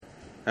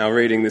Our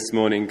reading this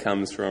morning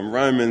comes from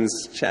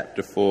Romans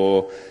chapter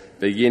 4,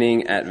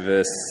 beginning at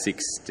verse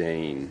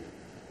 16.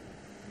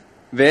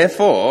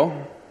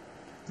 Therefore,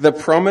 the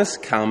promise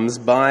comes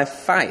by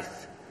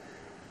faith,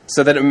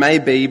 so that it may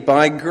be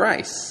by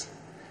grace,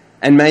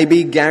 and may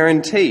be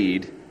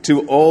guaranteed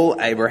to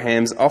all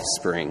Abraham's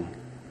offspring,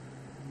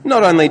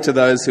 not only to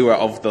those who are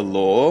of the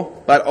law,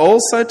 but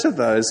also to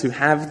those who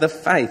have the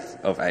faith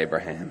of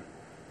Abraham.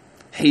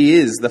 He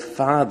is the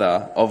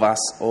father of us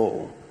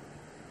all.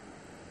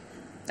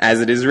 As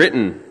it is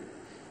written,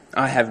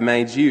 I have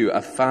made you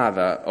a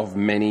father of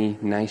many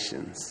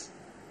nations.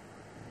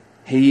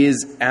 He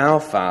is our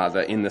Father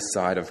in the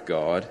sight of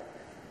God,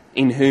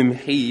 in whom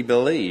he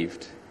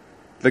believed,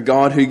 the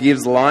God who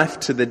gives life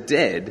to the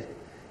dead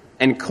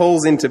and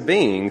calls into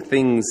being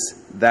things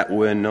that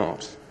were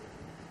not.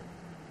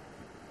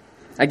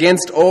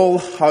 Against all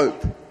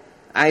hope,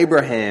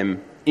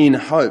 Abraham, in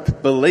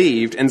hope,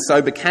 believed and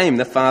so became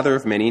the father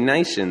of many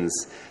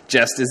nations,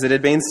 just as it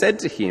had been said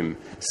to him,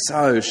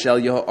 so shall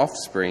your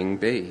offspring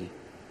be.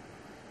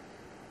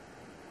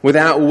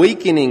 Without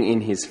weakening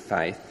in his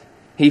faith,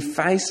 he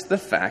faced the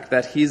fact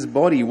that his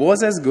body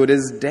was as good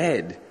as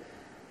dead,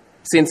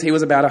 since he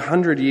was about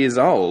 100 years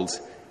old,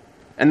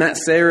 and that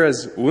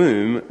Sarah's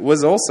womb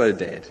was also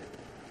dead.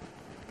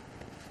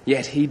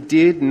 Yet he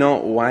did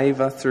not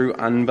waver through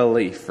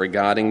unbelief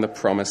regarding the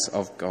promise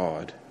of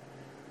God,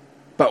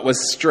 but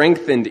was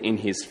strengthened in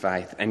his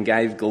faith and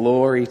gave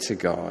glory to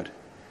God,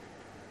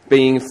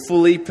 being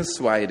fully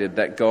persuaded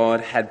that God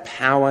had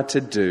power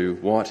to do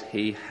what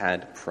he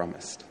had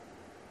promised.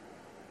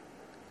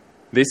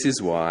 This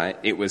is why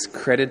it was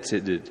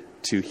credited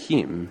to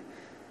him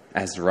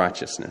as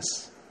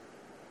righteousness.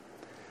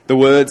 The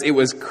words "it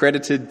was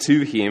credited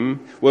to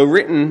him" were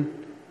written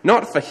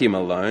not for him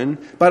alone,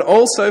 but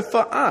also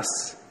for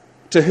us,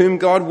 to whom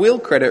God will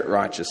credit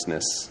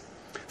righteousness.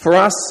 For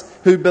us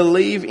who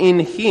believe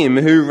in him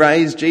who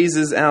raised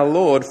Jesus our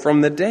Lord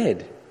from the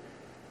dead.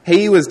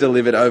 He was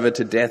delivered over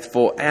to death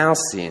for our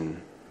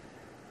sin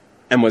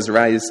and was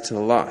raised to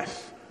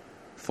life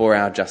for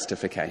our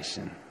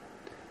justification.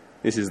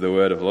 This is the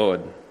word of the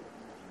Lord.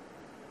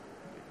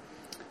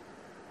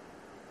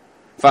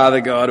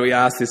 Father God, we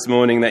ask this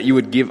morning that you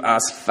would give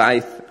us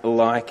faith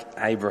like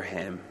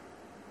Abraham.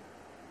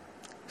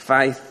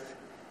 Faith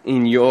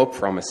in your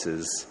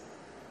promises,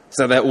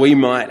 so that we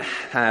might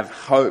have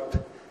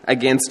hope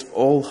against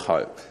all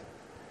hope.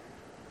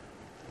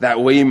 That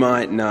we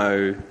might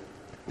know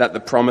that the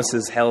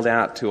promises held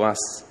out to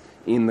us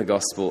in the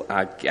gospel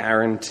are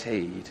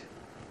guaranteed.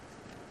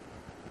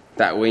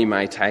 That we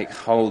may take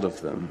hold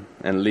of them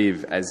and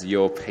live as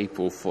your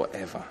people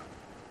forever.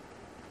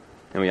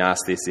 And we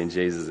ask this in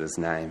Jesus'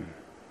 name.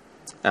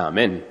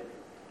 Amen.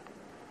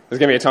 There's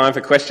going to be a time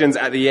for questions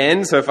at the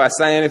end, so if I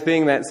say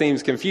anything that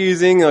seems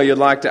confusing or you'd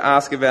like to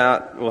ask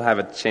about, we'll have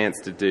a chance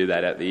to do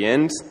that at the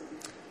end.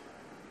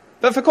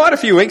 But for quite a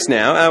few weeks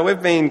now,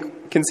 we've been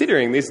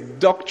considering this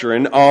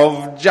doctrine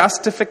of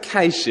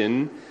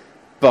justification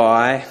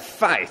by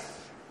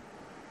faith,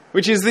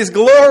 which is this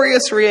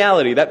glorious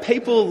reality that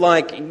people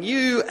like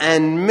you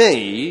and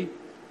me,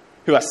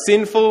 who are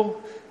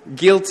sinful,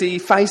 guilty,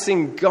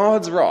 facing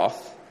God's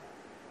wrath,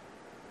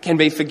 can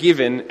be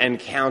forgiven and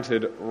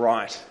counted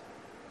right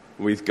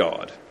with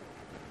God.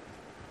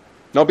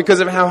 Not because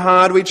of how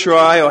hard we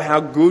try or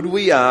how good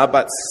we are,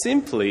 but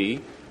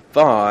simply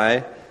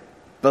by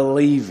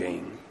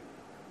believing.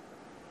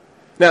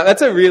 Now,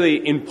 that's a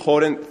really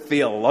important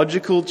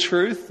theological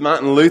truth.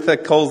 Martin Luther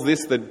calls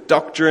this the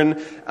doctrine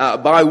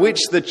by which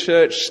the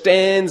church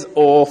stands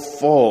or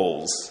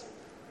falls.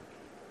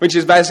 Which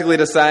is basically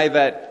to say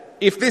that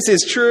if this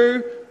is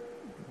true,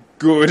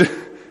 good,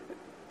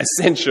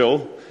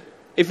 essential.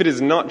 If it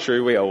is not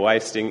true, we are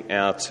wasting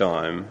our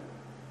time.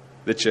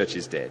 The church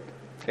is dead.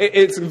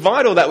 It's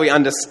vital that we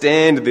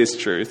understand this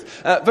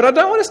truth, but I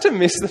don't want us to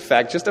miss the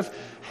fact just of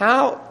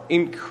how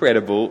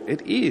incredible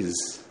it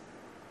is.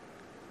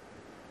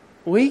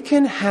 We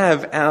can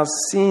have our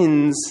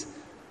sins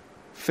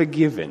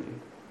forgiven,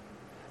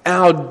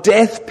 our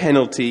death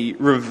penalty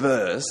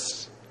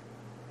reversed.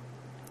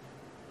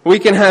 We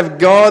can have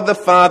God the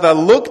Father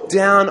look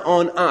down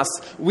on us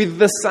with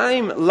the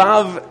same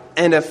love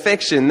and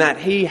affection that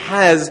he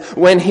has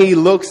when he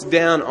looks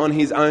down on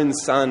his own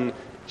Son,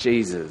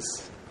 Jesus.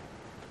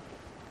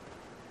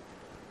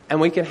 And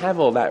we can have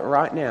all that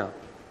right now,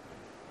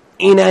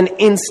 in an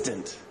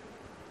instant,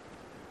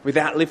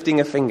 without lifting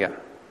a finger.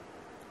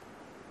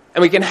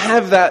 And we can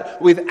have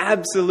that with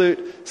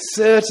absolute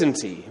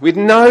certainty, with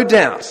no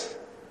doubt.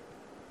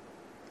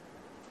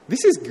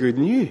 This is good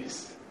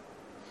news.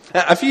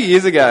 A few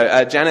years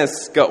ago,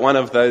 Janice got one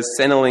of those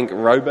Centrelink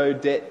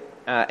robo-debt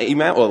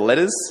email or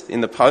letters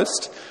in the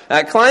post,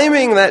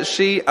 claiming that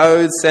she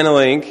owed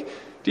Centrelink,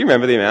 do you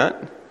remember the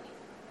amount?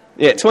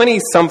 Yeah,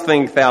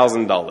 $20-something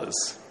thousand.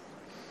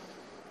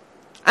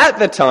 At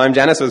the time,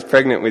 Janice was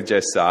pregnant with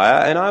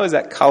Josiah, and I was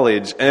at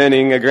college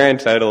earning a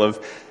grand total of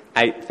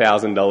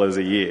 $8,000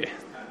 a year.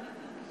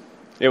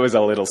 It was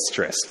a little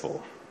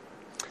stressful.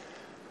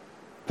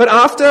 But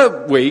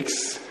after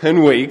weeks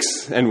and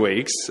weeks and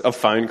weeks of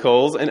phone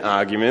calls and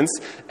arguments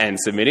and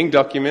submitting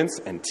documents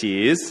and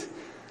tears,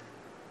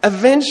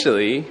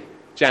 eventually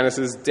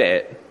Janice's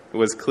debt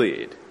was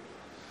cleared.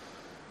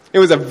 It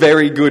was a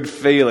very good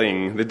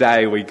feeling the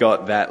day we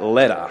got that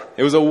letter.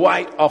 It was a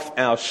weight off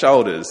our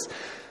shoulders.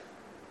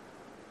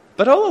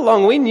 But all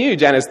along we knew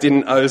Janice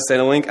didn't owe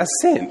Centrelink a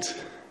cent.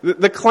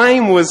 The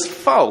claim was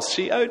false.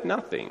 She owed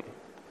nothing.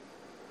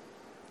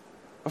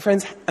 Well,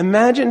 friends,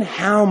 imagine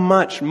how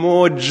much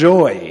more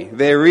joy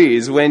there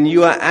is when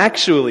you are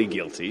actually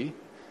guilty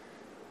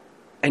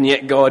and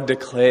yet God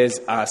declares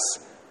us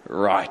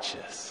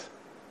righteous.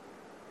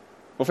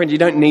 Well, friend, you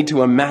don't need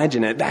to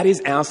imagine it. That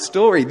is our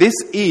story. This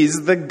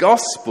is the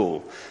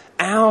gospel.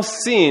 Our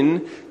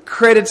sin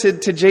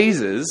credited to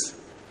Jesus,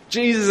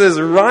 Jesus'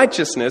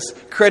 righteousness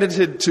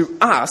credited to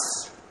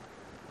us,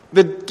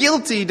 the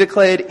guilty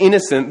declared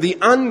innocent, the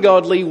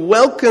ungodly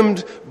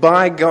welcomed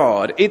by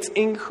God. It's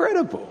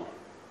incredible.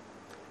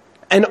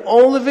 And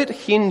all of it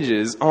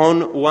hinges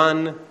on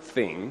one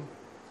thing: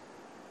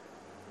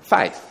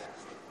 faith.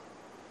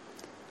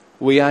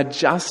 We are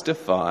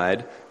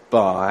justified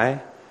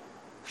by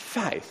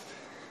faith.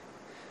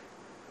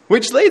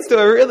 Which leads to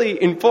a really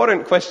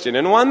important question,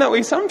 and one that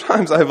we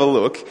sometimes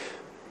overlook.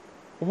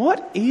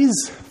 What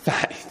is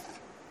faith?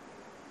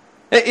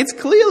 It's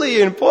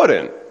clearly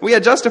important. We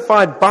are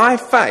justified by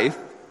faith.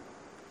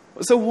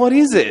 So what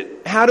is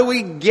it? How do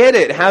we get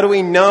it? How do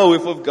we know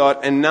if we've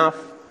got enough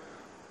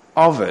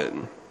of it?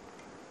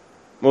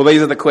 Well,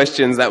 these are the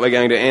questions that we're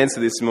going to answer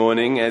this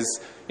morning as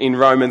in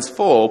Romans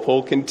 4,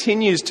 Paul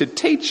continues to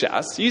teach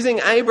us, using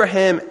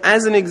Abraham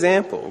as an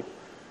example,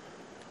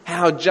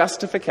 how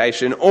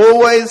justification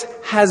always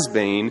has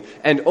been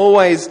and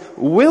always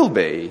will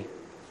be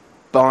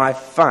by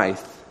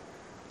faith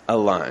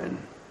alone.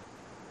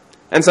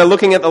 And so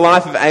looking at the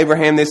life of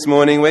Abraham this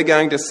morning, we're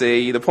going to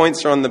see, the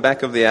points are on the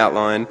back of the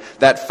outline,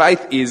 that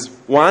faith is,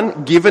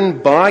 one,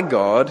 given by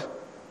God,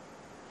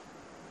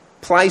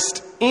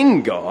 placed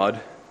in God,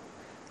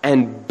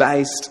 and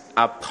based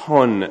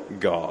upon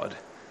God.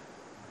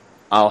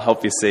 I'll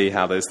help you see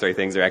how those three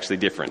things are actually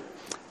different.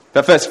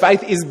 But first,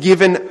 faith is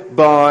given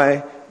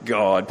by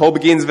God. Paul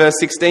begins verse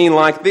 16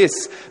 like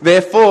this: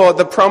 "Therefore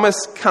the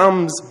promise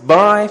comes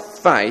by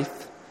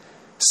faith,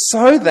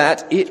 so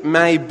that it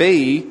may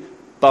be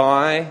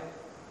by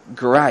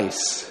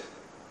grace."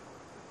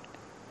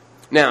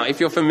 Now, if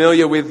you're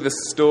familiar with the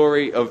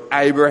story of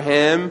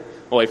Abraham,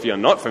 or if you're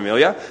not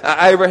familiar,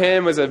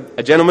 Abraham was a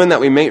gentleman that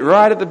we meet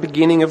right at the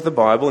beginning of the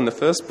Bible in the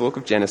first book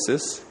of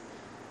Genesis.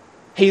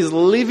 He's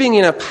living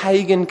in a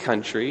pagan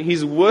country.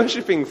 He's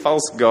worshipping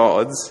false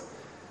gods.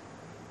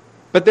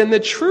 But then the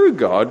true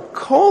God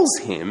calls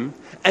him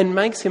and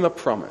makes him a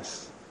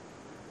promise.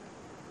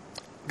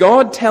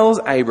 God tells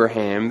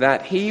Abraham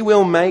that he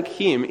will make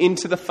him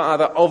into the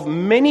father of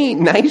many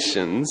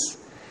nations,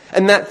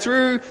 and that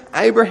through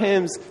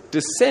Abraham's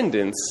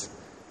descendants,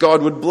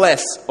 God would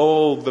bless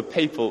all the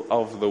people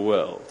of the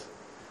world.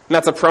 And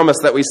that's a promise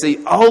that we see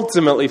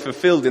ultimately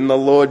fulfilled in the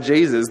Lord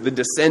Jesus, the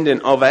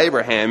descendant of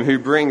Abraham, who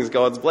brings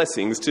God's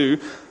blessings to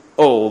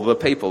all the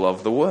people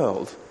of the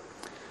world.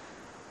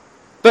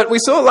 But we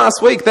saw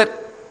last week that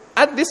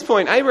at this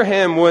point,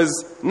 Abraham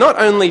was not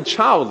only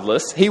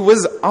childless, he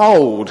was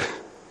old.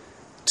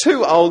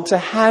 Too old to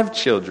have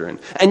children.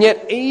 And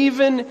yet,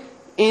 even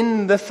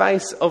in the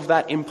face of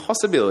that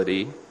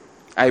impossibility,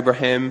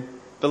 Abraham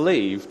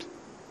believed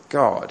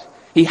God.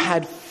 He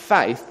had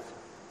faith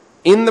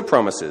in the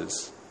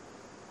promises,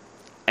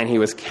 and he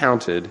was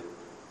counted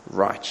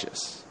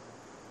righteous.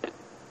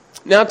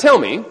 Now tell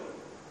me,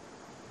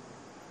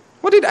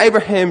 what did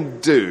Abraham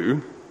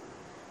do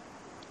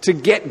to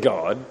get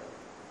God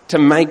to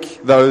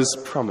make those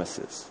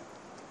promises?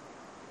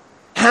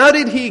 How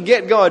did he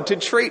get God to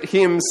treat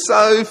him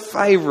so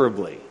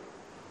favourably?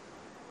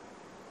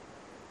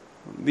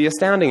 The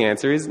astounding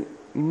answer is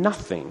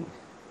nothing.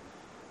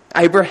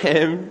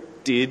 Abraham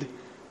did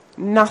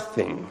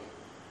nothing.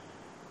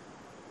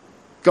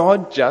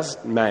 God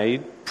just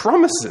made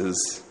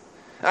promises.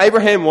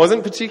 Abraham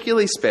wasn't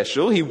particularly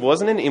special. He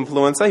wasn't an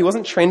influencer. He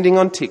wasn't trending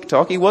on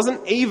TikTok. He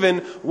wasn't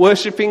even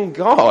worshipping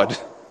God.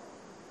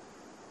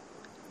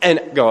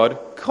 And God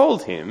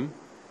called him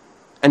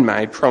and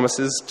made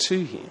promises to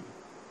him.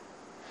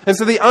 And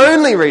so the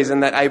only reason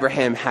that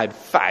Abraham had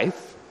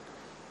faith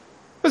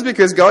was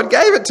because God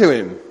gave it to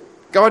him.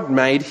 God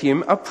made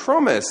him a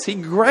promise. He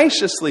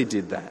graciously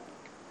did that.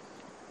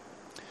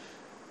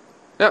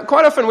 Now,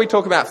 quite often we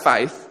talk about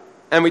faith,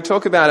 and we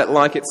talk about it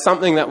like it's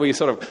something that we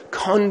sort of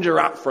conjure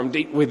up from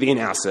deep within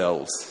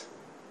ourselves.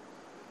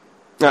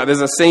 Now,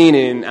 there's a scene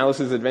in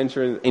Alice's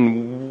Adventure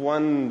in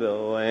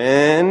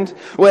Wonderland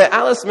where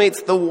Alice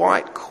meets the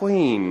White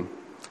Queen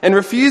and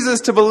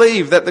refuses to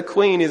believe that the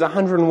Queen is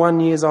 101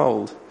 years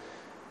old.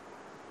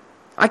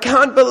 "I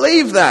can't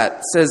believe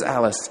that," says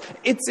Alice.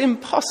 "It's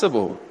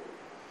impossible."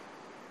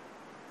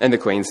 And the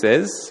Queen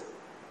says,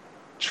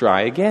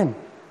 "Try again.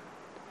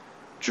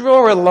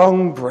 Draw a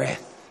long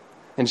breath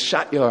and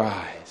shut your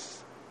eyes.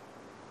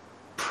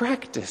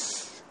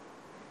 Practice.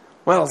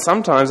 Well,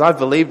 sometimes I've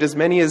believed as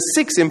many as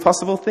 6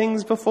 impossible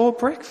things before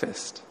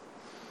breakfast.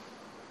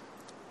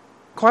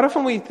 Quite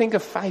often we think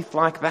of faith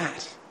like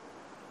that.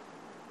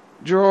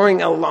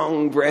 Drawing a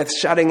long breath,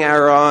 shutting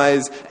our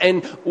eyes,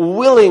 and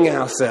willing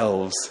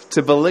ourselves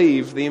to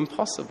believe the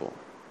impossible.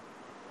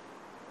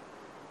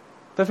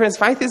 But friends,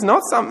 faith is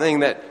not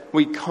something that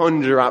we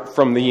conjure up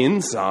from the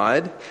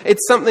inside.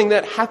 It's something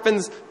that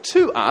happens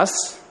to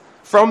us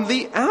from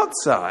the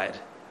outside.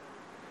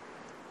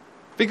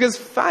 Because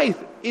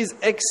faith is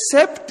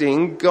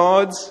accepting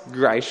God's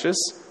gracious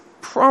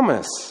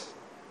promise.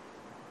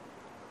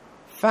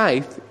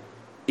 Faith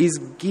is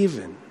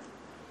given.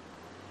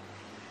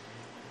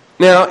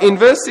 Now, in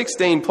verse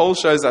 16, Paul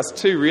shows us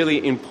 2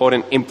 really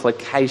important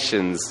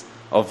implications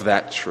of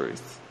that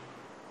truth.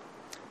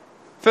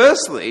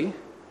 Firstly,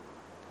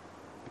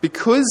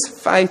 because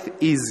faith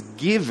is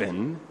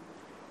given,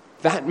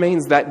 that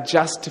means that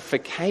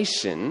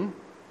justification,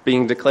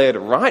 being declared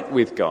right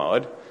with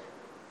God,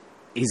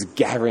 is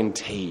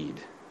guaranteed.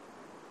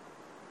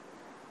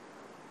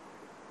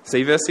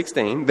 See verse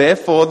 16.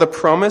 Therefore, the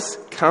promise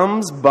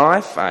comes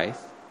by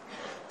faith,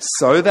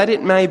 so that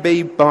it may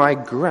be by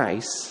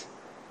grace,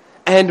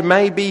 and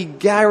may be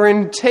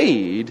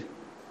guaranteed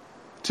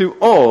to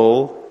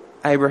all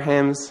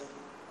Abraham's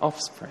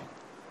offspring.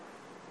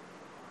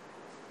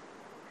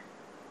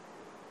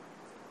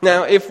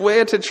 Now, if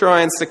we're to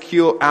try and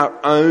secure our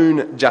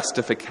own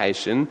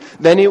justification,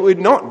 then it would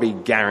not be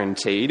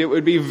guaranteed. It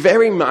would be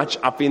very much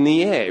up in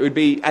the air. It would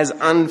be as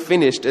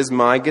unfinished as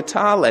my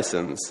guitar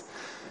lessons.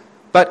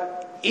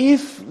 But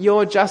if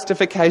your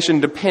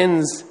justification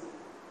depends...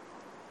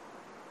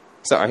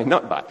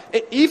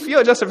 If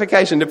your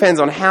justification depends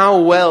on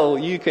how well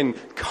you can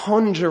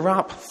conjure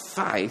up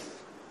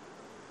faith,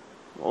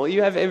 well,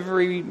 you have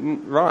every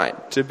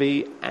right to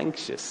be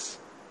anxious.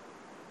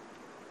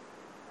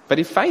 But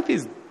if faith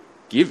is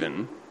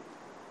given,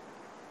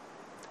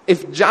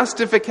 if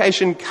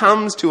justification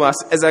comes to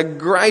us as a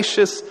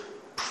gracious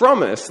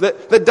promise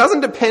that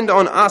doesn't depend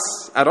on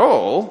us at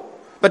all,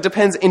 but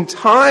depends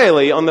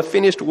entirely on the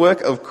finished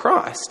work of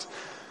Christ,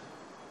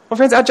 well,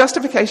 friends, our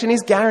justification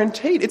is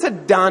guaranteed. It's a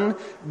done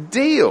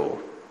deal.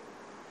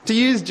 To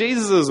use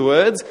Jesus'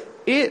 words,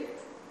 it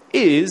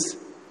is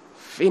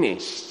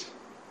finished.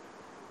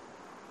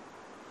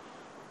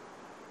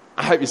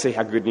 I hope you see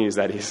how good news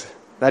that is.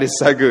 That is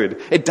so good.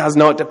 It does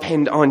not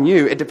depend on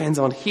you. It depends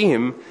on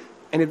Him,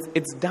 and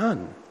it's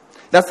done.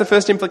 That's the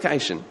first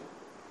implication.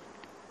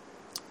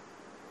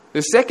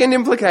 The second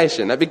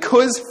implication, that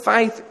because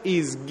faith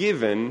is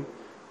given,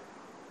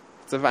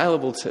 it's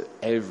available to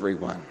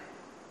everyone.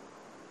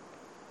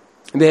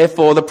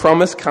 Therefore, the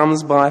promise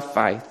comes by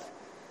faith,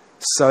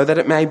 so that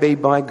it may be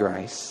by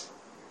grace,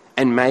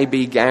 and may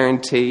be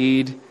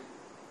guaranteed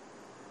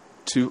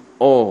to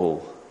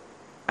all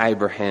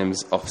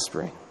Abraham's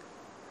offspring.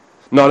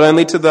 Not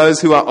only to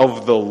those who are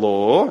of the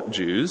law,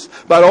 Jews,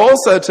 but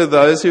also to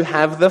those who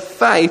have the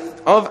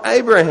faith of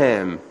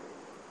Abraham,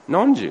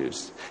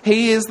 non-Jews.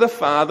 He is the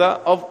father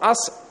of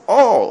us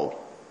all.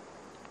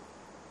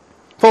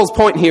 Paul's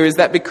point here is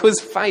that because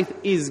faith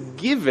is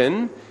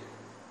given,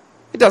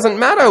 it doesn't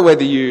matter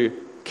whether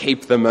you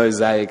keep the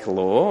Mosaic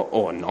law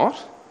or not.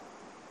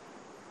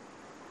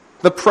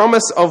 The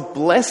promise of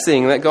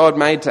blessing that God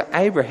made to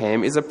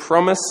Abraham is a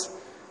promise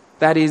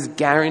that is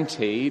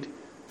guaranteed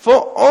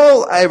for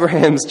all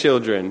Abraham's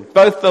children,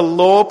 both the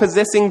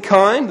law-possessing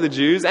kind, the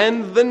Jews,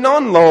 and the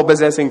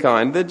non-law-possessing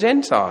kind, the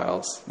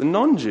Gentiles, the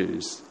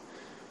non-Jews.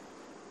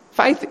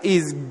 Faith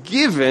is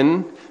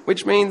given,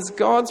 which means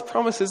God's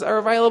promises are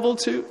available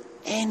to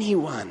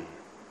anyone.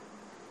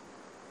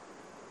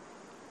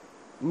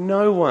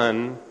 No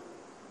one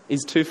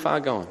is too far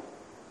gone.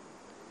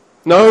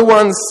 No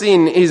one's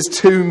sin is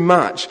too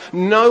much.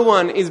 No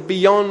one is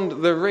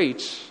beyond the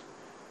reach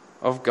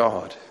of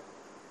God.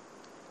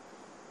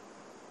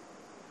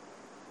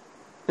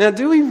 Now,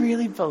 do we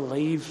really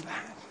believe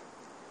that?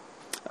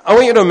 I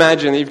want you to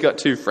imagine that you've got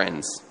 2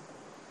 friends.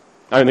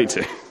 Only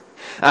 2.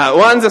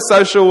 One's a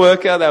social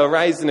worker. They were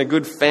raised in a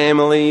good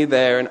family.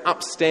 They're an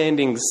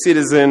upstanding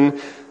citizen.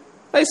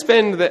 They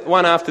spend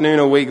one afternoon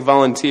a week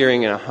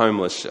volunteering in a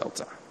homeless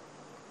shelter.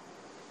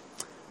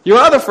 Your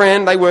other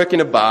friend, they work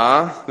in a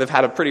bar. They've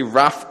had a pretty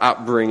rough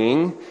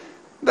upbringing.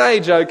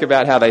 They joke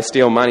about how they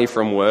steal money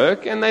from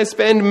work, and they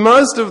spend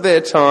most of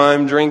their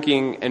time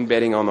drinking and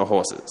betting on the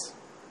horses.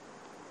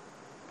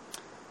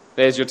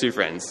 There's your 2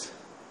 friends.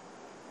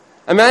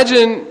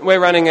 Imagine we're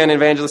running an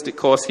evangelistic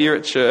course here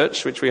at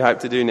church, which we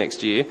hope to do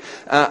next year,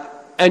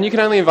 and you can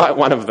only invite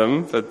one of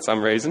them for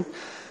some reason.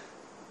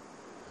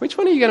 Which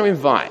one are you going to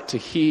invite to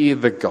hear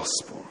the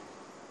gospel?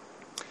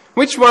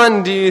 Which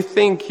one do you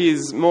think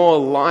is more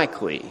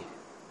likely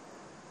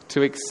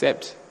to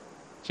accept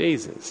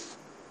Jesus?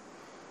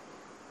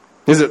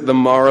 Is it the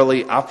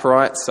morally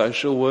upright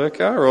social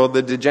worker or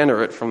the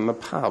degenerate from the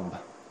pub?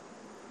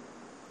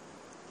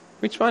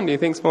 Which one do you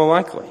think is more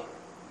likely?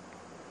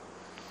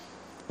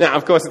 Now,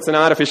 of course, it's an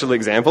artificial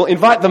example.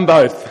 Invite them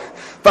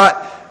both. But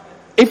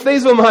if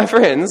these were my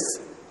friends,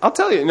 I'll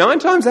tell you, 9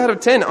 times out of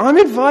 10, I'm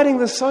inviting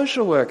the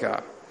social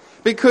worker.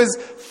 Because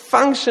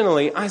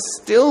functionally, I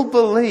still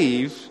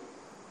believe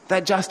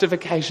that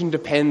justification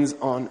depends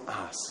on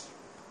us.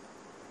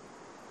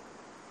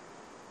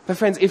 But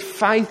friends, if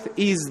faith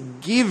is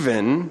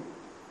given,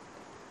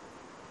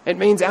 it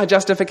means our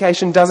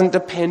justification doesn't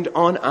depend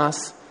on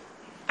us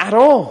at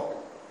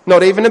all.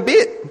 Not even a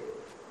bit.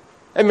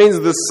 It means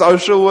the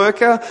social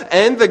worker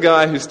and the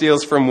guy who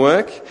steals from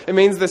work. It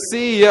means the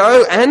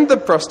CEO and the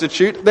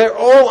prostitute. They're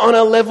all on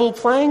a level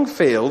playing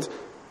field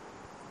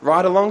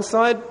right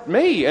alongside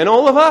me and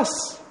all of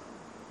us.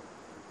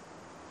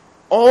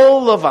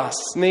 All of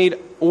us need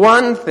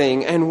one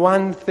thing and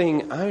one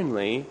thing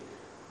only: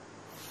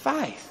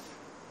 faith.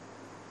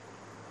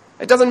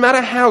 It doesn't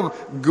matter how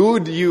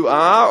good you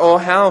are or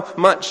how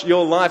much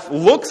your life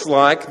looks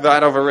like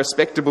that of a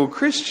respectable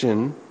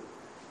Christian.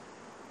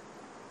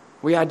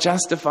 We are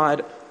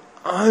justified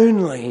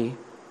only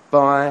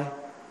by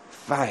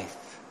faith.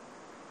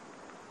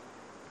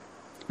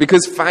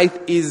 Because faith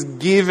is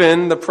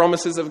given, the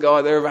promises of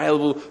God, they're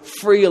available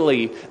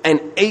freely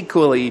and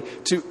equally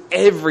to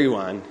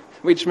everyone,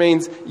 which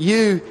means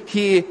you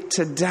here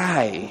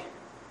today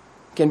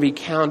can be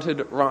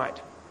counted right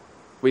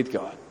with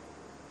God.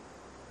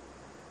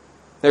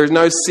 There is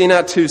no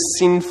sinner too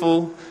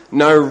sinful,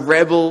 no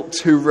rebel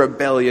too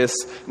rebellious,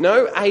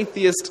 no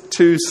atheist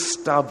too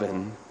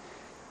stubborn.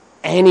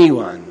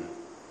 Anyone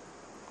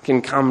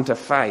can come to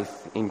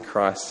faith in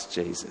Christ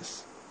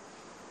Jesus.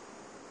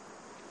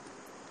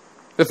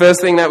 The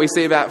first thing that we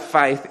see about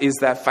faith is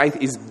that faith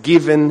is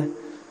given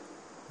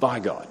by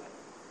God.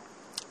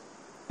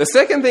 The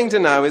second thing to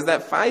know is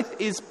that faith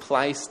is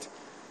placed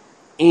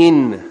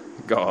in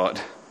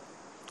God.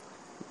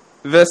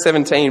 Verse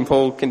 17,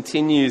 Paul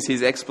continues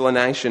his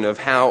explanation of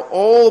how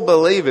all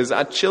believers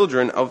are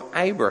children of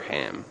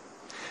Abraham.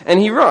 And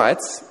he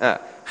writes,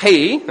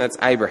 that's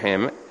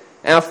Abraham,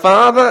 our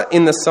father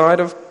in the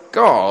sight of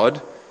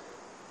God,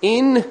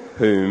 in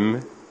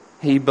whom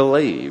he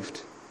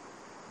believed.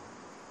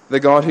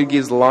 The God who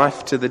gives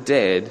life to the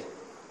dead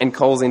and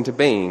calls into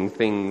being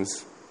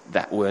things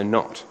that were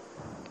not.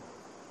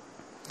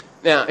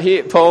 Now,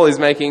 here Paul is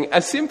making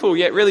a simple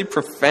yet really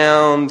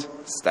profound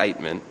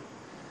statement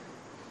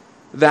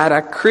that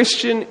a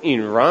Christian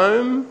in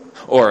Rome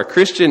or a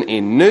Christian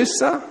in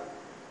Noosa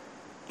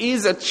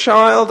is a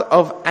child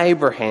of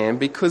Abraham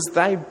because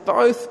they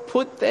both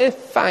put their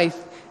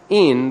faith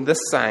in the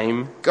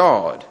same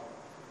God,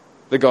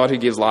 the God who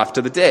gives life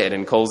to the dead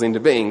and calls into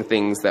being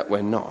things that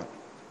were not.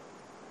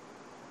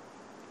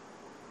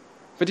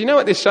 But do you know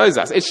what this shows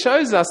us? It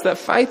shows us that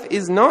faith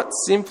is not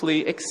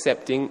simply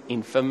accepting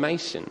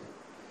information.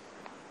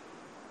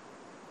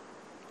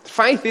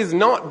 Faith is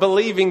not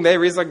believing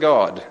there is a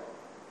God.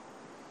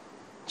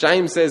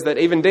 James says that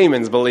even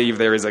demons believe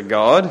there is a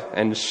God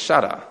and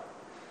shudder.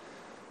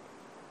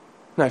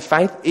 No,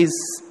 faith is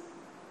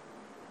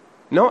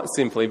not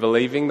simply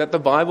believing that the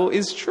Bible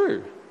is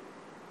true.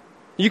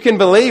 You can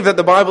believe that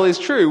the Bible is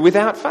true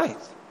without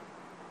faith.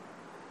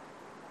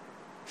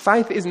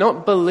 Faith is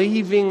not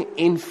believing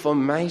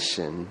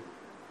information.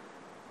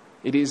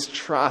 It is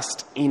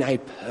trust in a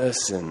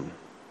person.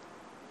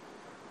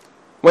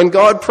 When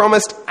God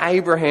promised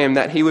Abraham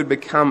that he would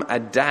become a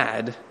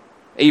dad,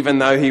 even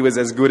though he was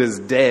as good as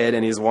dead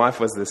and his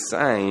wife was the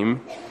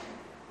same,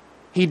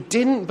 he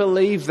didn't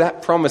believe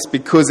that promise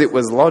because it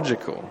was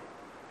logical.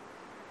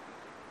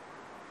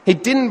 He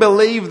didn't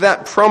believe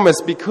that promise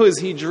because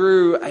he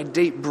drew a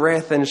deep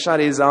breath and shut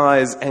his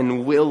eyes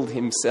and willed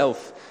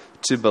himself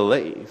to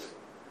believe.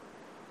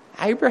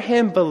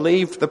 Abraham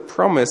believed the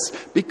promise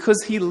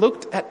because he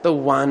looked at the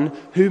one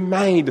who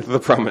made the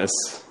promise.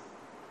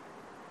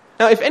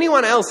 Now, if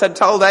anyone else had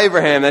told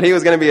Abraham that he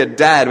was going to be a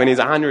dad when he's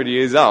 100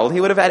 years old,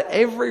 he would have had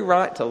every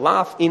right to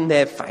laugh in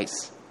their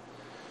face.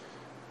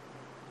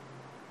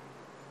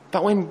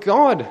 But when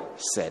God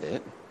said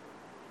it,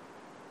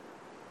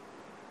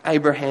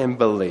 Abraham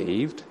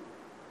believed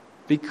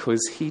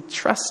because he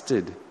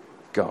trusted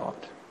God.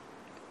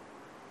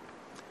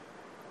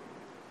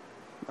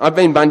 I've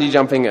been bungee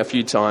jumping a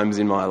few times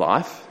in my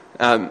life.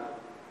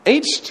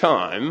 Each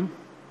time,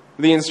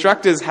 the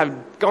instructors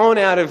have gone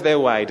out of their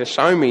way to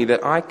show me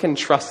that I can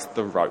trust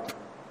the rope.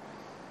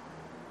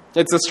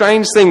 It's a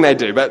strange thing they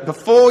do, but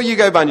before you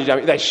go bungee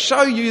jumping, they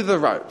show you the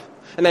rope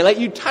and they let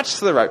you touch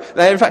the rope.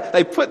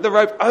 They put the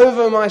rope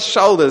over my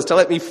shoulders to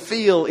let me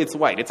feel its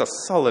weight. It's a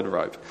solid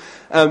rope.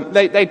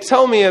 They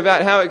tell me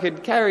about how it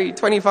could carry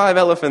 25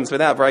 elephants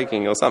without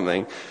breaking or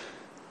something.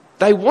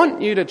 They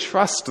want you to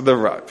trust the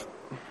rope.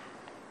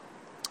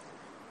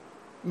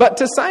 But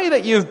to say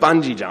that you've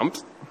bungee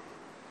jumped,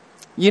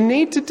 you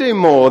need to do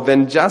more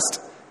than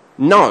just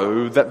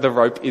know that the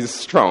rope is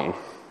strong.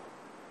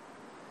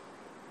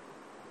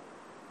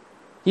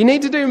 You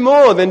need to do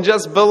more than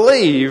just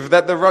believe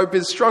that the rope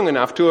is strong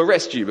enough to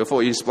arrest you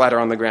before you splatter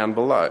on the ground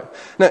below.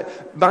 No,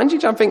 bungee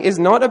jumping is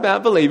not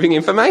about believing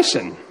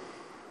information.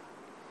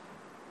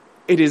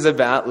 It is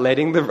about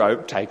letting the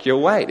rope take your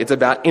weight. It's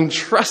about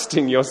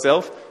entrusting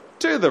yourself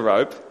to the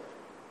rope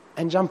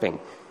and jumping.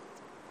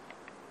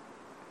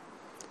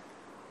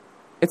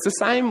 It's the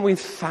same with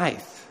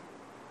faith.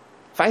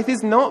 Faith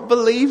is not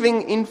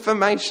believing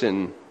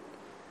information.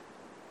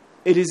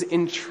 It is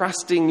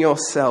entrusting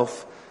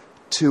yourself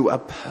to a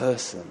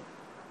person,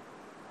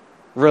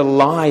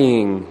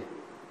 relying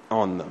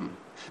on them.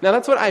 Now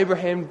that's what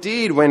Abraham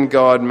did when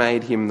God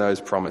made him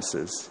those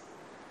promises.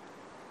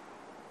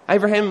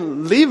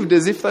 Abraham lived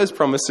as if those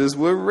promises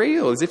were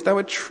real, as if they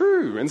were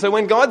true. And so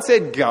when God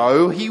said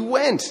go, he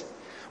went.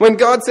 When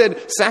God said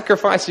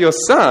sacrifice your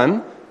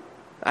son,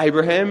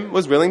 Abraham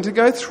was willing to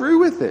go through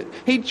with it.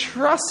 He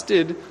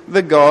trusted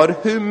the God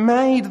who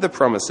made the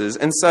promises,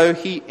 and so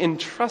he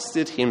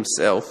entrusted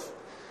himself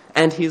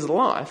and his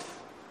life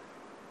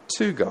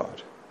to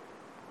God.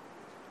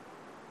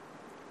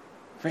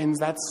 Friends,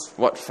 that's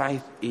what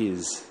faith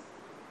is.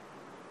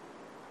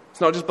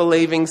 It's not just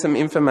believing some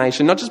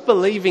information, not just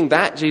believing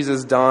that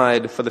Jesus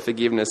died for the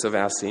forgiveness of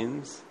our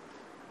sins,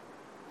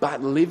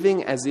 but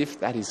living as if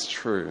that is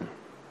true.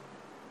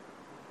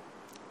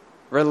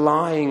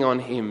 Relying on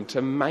him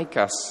to make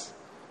us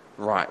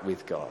right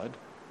with God.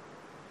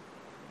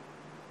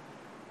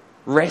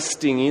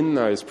 Resting in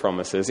those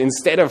promises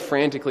instead of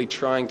frantically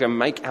trying to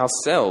make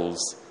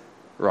ourselves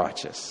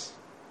righteous.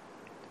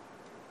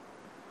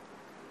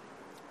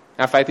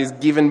 Our faith is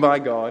given by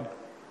God.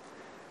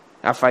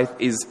 Our faith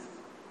is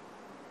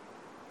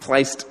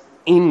placed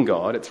in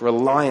God. It's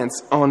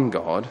reliance on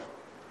God.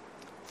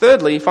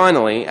 Thirdly,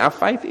 finally, our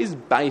faith is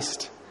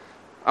based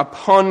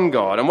upon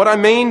God. And what I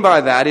mean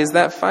by that is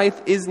that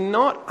faith is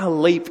not a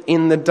leap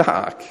in the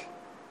dark.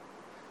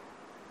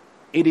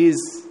 It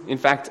is, in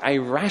fact, a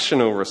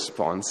rational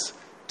response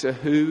to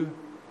who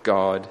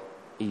God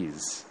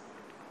is.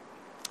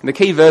 The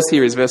key verse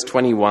here is verse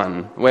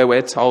 21, where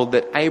we're told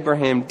that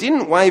Abraham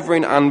didn't waver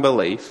in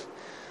unbelief,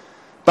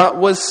 but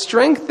was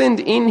strengthened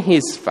in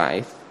his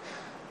faith,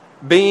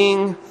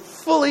 being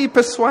fully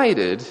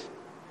persuaded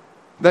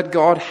that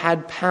God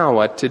had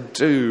power to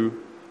do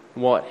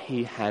what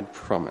he had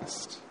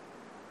promised.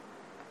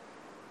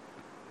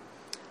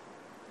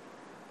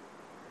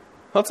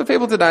 Lots of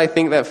people today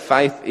think that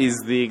faith is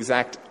the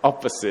exact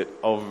opposite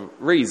of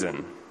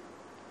reason.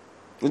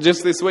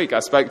 Just this week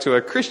I spoke to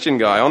a Christian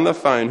guy on the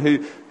phone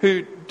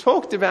who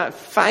talked about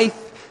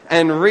faith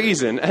and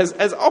reason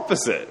as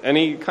opposite, and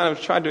he kind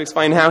of tried to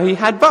explain how he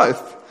had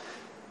both.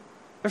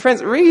 But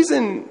friends,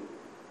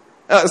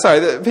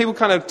 people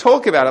kind of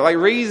talk about it like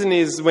reason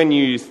is when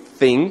you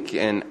think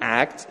and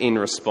act in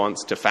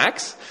response to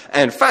facts,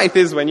 and faith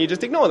is when you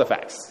just ignore the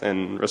facts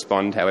and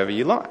respond however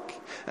you like.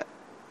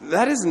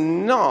 That is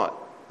not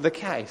the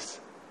case.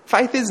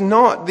 Faith is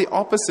not the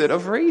opposite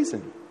of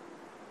reason.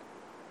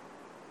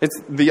 It's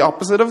the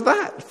opposite of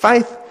that.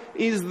 Faith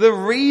is the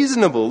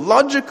reasonable,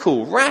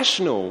 logical,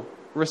 rational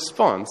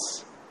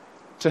response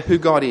to who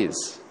God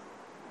is.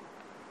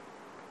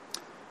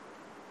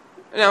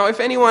 Now, if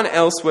anyone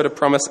else were to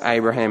promise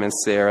Abraham and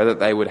Sarah that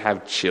they would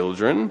have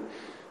children,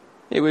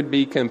 it would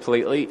be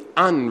completely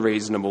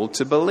unreasonable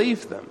to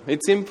believe them.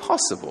 It's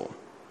impossible.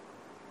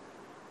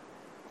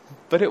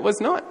 But it was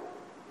not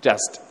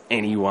just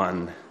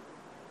anyone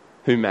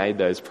who made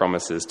those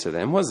promises to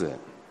them, was it?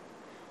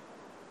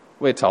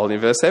 We're told in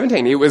verse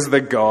 17, it was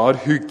the God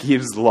who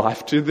gives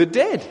life to the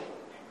dead.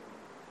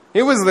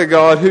 It was the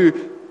God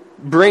who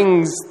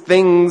brings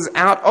things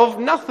out of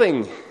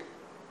nothing.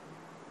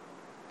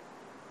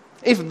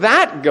 If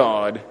that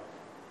God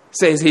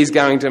says he's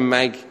going to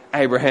make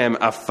Abraham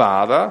a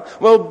father,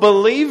 well,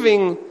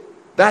 believing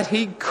that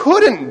he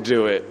couldn't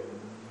do it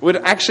would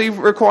actually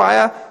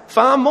require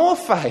far more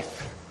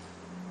faith.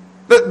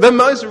 The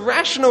most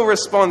rational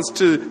response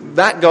to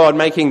that God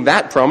making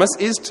that promise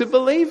is to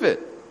believe it.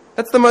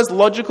 That's the most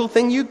logical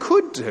thing you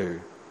could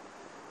do.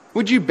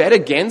 Would you bet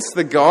against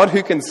the God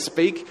who can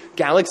speak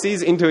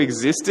galaxies into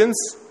existence?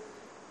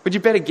 Would you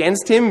bet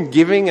against him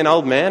giving an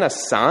old man a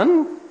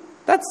son?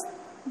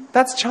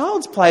 That's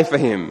child's play for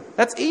him.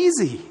 That's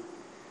easy.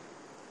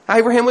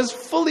 Abraham was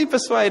fully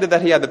persuaded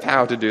that he had the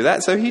power to do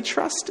that, so he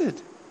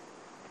trusted.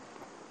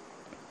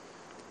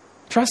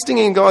 Trusting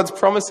in God's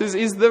promises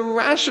is the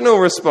rational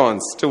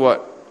response to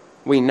what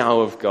we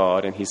know of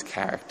God and his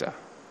character.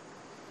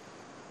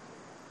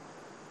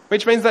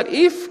 Which means that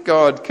if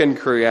God can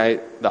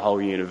create the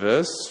whole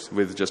universe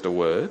with just a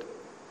word,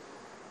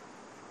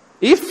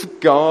 if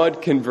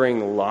God can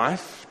bring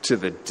life to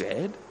the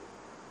dead,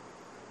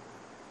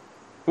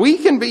 we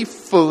can be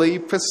fully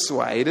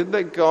persuaded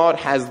that God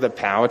has the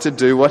power to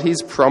do what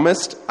he's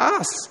promised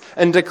us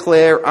and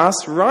declare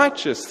us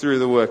righteous through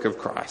the work of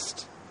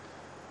Christ.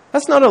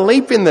 That's not a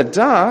leap in the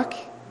dark.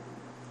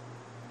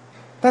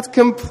 That's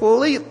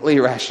completely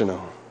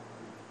rational.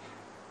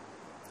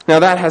 Now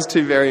that has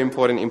two very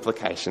important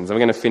implications. I'm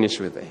going to finish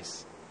with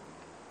these.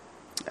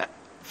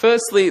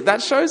 Firstly,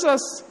 that shows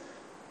us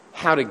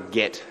how to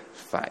get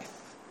faith.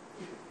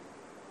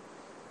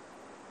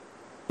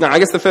 Now, I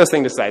guess the first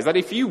thing to say is that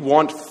if you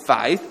want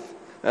faith,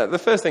 the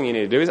first thing you need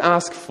to do is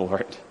ask for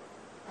it.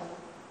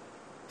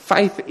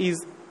 Faith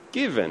is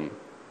given.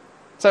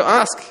 So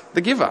ask the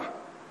giver.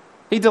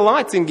 He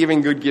delights in giving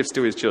good gifts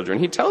to his children.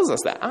 He tells us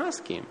that.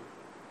 Ask him.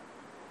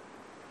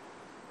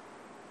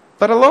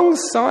 But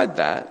alongside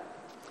that,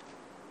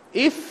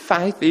 if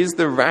faith is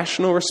the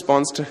rational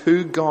response to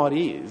who God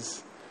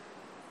is,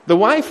 the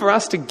way for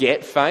us to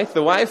get faith,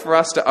 the way for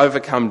us to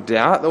overcome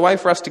doubt, the way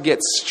for us to get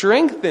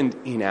strengthened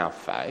in our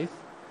faith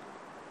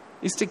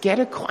is to get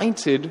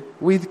acquainted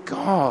with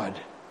God.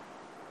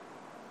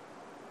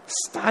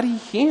 Study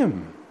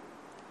Him.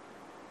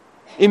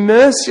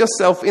 Immerse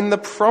yourself in the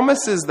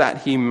promises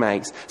that He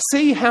makes.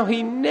 See how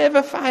He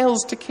never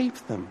fails to keep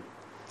them.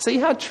 See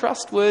how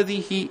trustworthy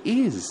He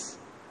is.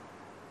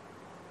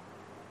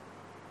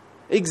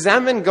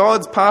 Examine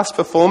God's past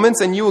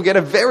performance and you will get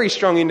a very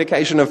strong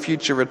indication of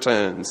future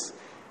returns.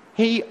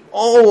 He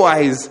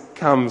always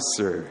comes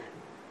through.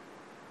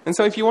 And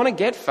so if you want to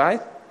get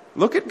faith,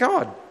 look at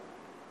God.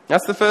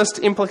 That's the first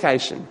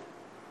implication.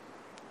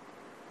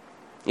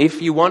 If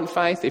you want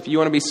faith, if you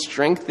want to be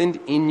strengthened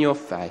in your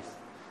faith,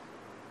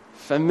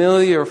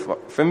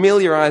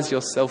 familiarize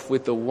yourself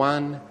with the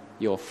one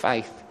your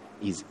faith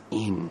is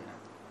in.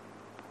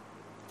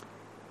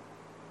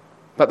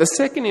 But the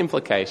second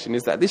implication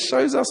is that this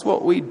shows us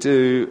what we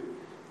do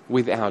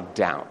with our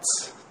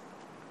doubts.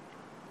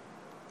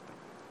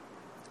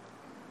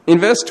 In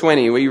verse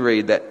 20, we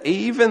read that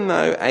even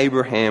though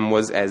Abraham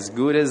was as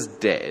good as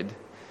dead,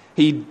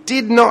 he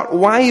did not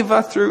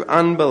waver through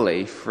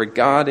unbelief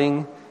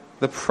regarding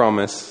the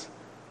promise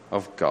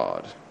of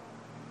God.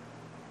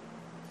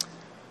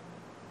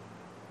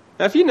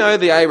 Now, if you know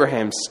the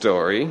Abraham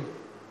story,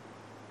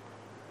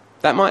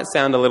 that might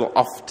sound a little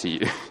off to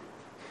you.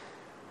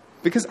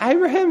 Because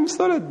Abraham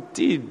sort of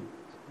did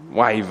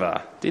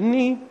waver, didn't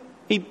he?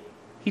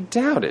 He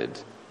doubted.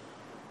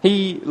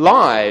 He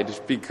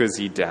lied because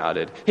he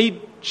doubted. He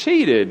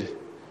cheated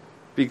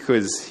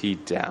because he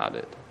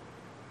doubted.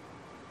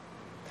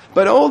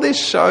 But all this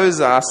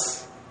shows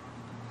us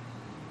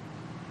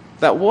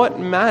that what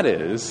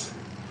matters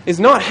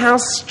is not how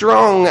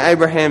strong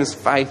Abraham's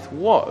faith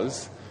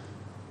was,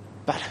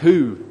 but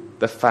who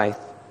the faith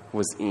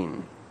was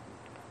in.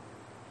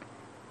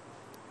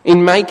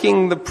 In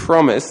making the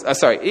promise,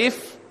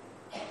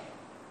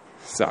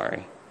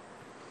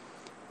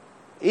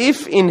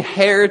 if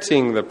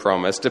inheriting the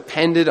promise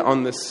depended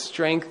on the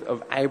strength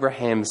of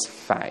Abraham's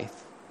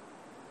faith,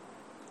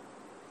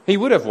 he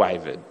would have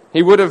wavered.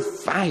 He would have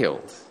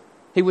failed.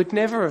 He would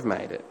never have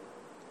made it.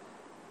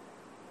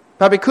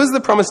 But because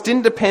the promise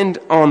didn't depend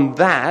on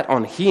that,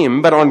 on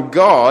him, but on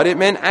God, it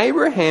meant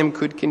Abraham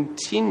could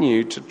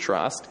continue to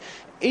trust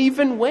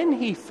even when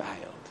he failed.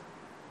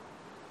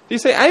 You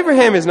see,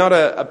 Abraham is not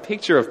a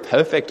picture of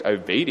perfect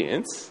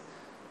obedience.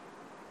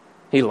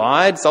 He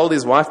lied, sold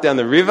his wife down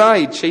the river,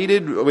 he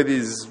cheated with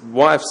his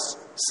wife's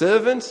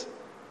servant.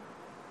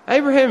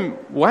 Abraham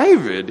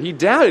wavered, he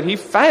doubted, he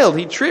failed,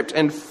 he tripped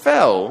and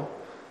fell.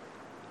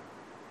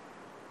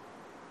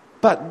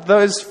 But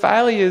those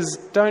failures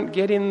don't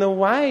get in the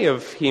way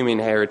of him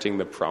inheriting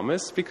the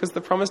promise, because the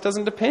promise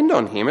doesn't depend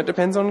on him, it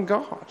depends on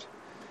God.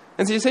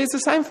 And so you see, it's the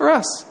same for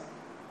us.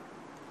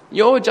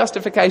 Your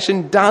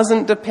justification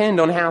doesn't depend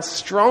on how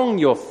strong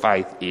your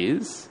faith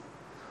is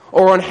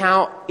or on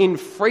how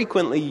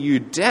infrequently you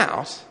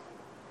doubt.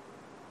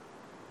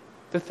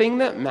 The thing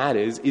that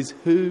matters is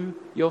who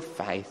your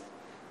faith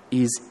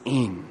is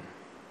in.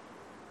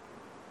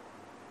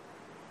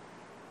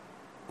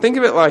 Think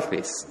of it like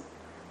this.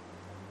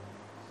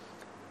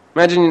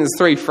 Imagine there's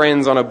three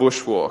friends on a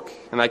bushwalk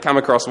and they come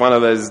across one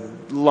of those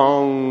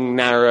long,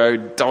 narrow,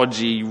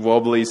 dodgy,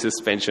 wobbly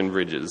suspension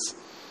bridges.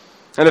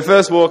 And the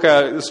first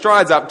walker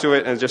strides up to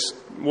it and just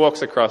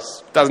walks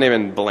across, doesn't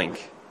even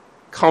blink,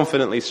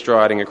 confidently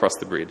striding across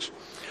the bridge.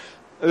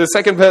 The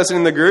second person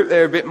in the group,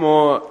 they're a bit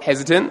more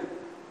hesitant.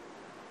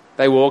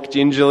 They walk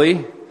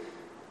gingerly,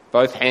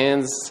 both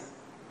hands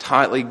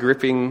tightly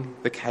gripping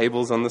the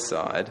cables on the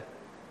side.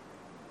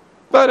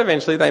 But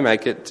eventually they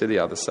make it to the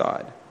other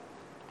side.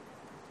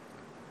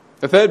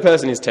 The third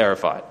person is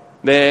terrified.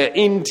 They're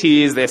in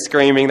tears, they're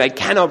screaming, they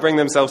cannot bring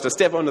themselves to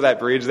step onto that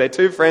bridge. Their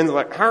two friends are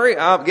like, hurry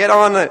up, get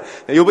on it,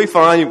 you'll be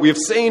fine, we've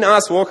seen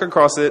us walk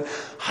across it,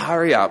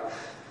 hurry up.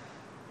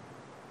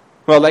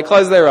 Well, they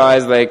close their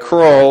eyes, they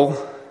crawl,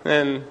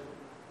 and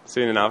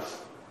soon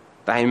enough,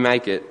 they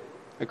make it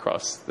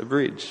across the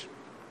bridge.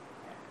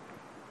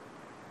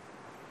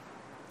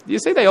 You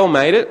see, they all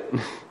made it.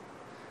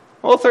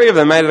 All three of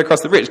them made it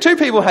across the bridge. Two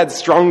people had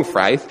strong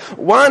faith,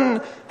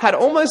 one had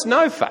almost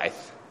no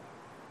faith.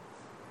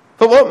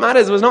 But what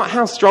matters was not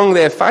how strong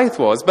their faith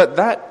was, but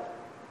that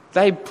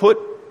they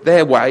put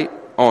their weight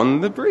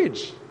on the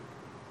bridge.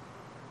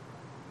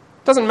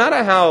 Doesn't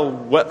matter how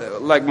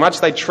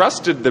much they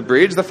trusted the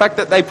bridge. The fact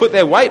that they put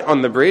their weight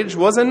on the bridge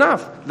was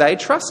enough. They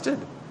trusted.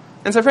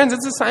 And so, friends,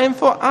 it's the same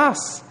for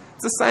us.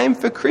 It's the same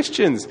for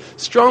Christians.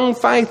 Strong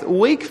faith,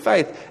 weak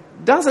faith,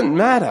 doesn't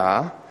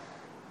matter.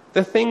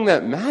 The thing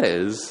that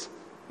matters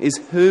is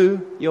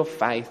who your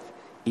faith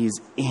is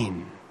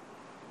in.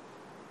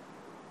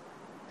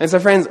 And so,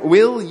 friends,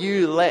 will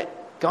you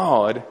let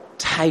God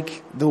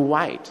take the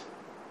weight?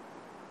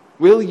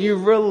 Will you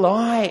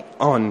rely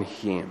on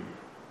Him?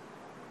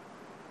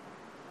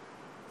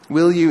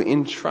 Will you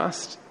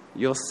entrust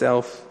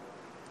yourself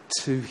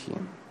to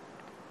Him?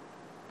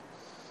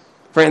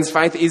 Friends,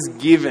 faith is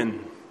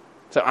given.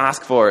 So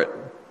ask for it.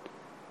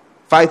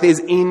 Faith is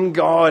in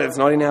God, it's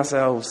not in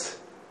ourselves.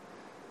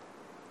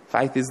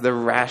 Faith is the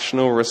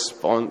rational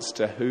response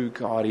to who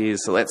God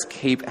is. So let's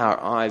keep our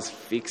eyes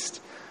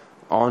fixed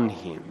on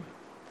him,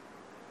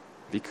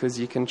 because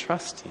you can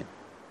trust him.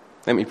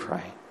 Let me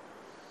pray.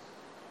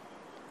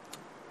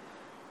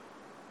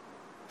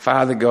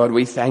 Father God,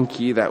 we thank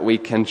you that we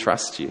can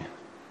trust you.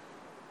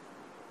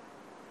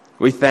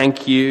 We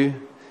thank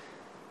you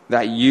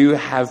that you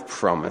have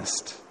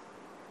promised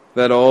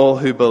that all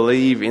who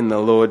believe in the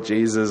Lord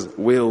Jesus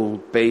will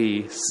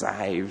be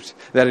saved,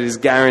 that it is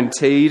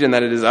guaranteed and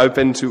that it is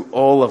open to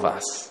all of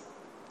us.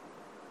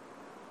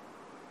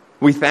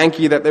 We thank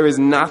you that there is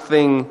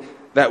nothing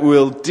that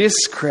will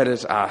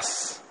discredit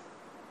us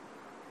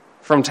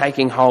from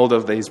taking hold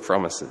of these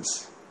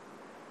promises.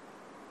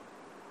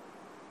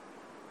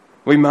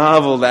 We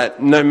marvel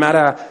that no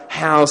matter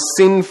how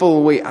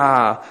sinful we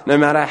are, no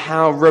matter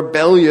how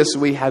rebellious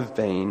we have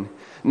been,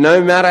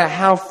 no matter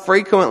how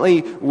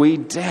frequently we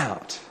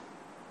doubt,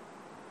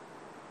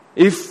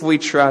 if we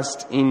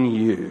trust in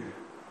you,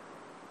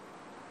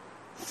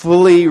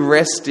 fully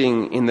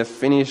resting in the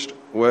finished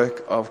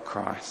work of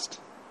Christ,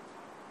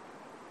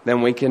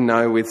 then we can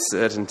know with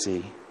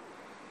certainty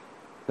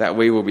that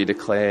we will be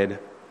declared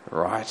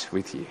right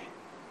with you.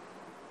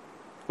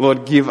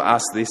 Lord, give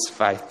us this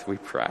faith, we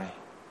pray.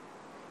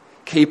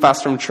 Keep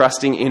us from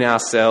trusting in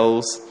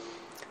ourselves.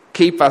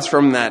 Keep us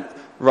from that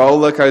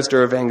roller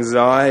coaster of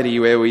anxiety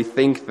where we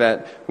think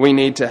that we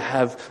need to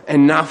have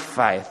enough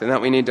faith and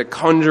that we need to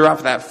conjure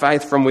up that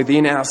faith from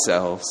within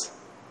ourselves.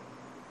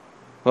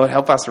 Lord,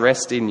 help us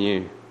rest in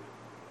you,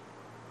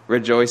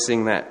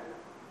 rejoicing that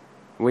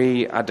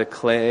we are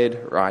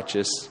declared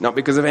righteous, not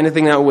because of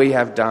anything that we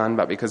have done,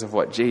 but because of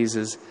what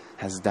Jesus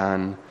has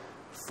done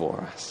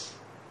for us.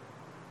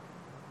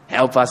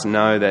 Help us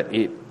know that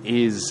it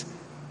is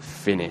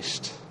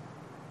finished.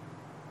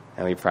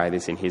 And we pray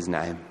this in his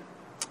name.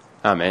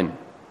 Amen.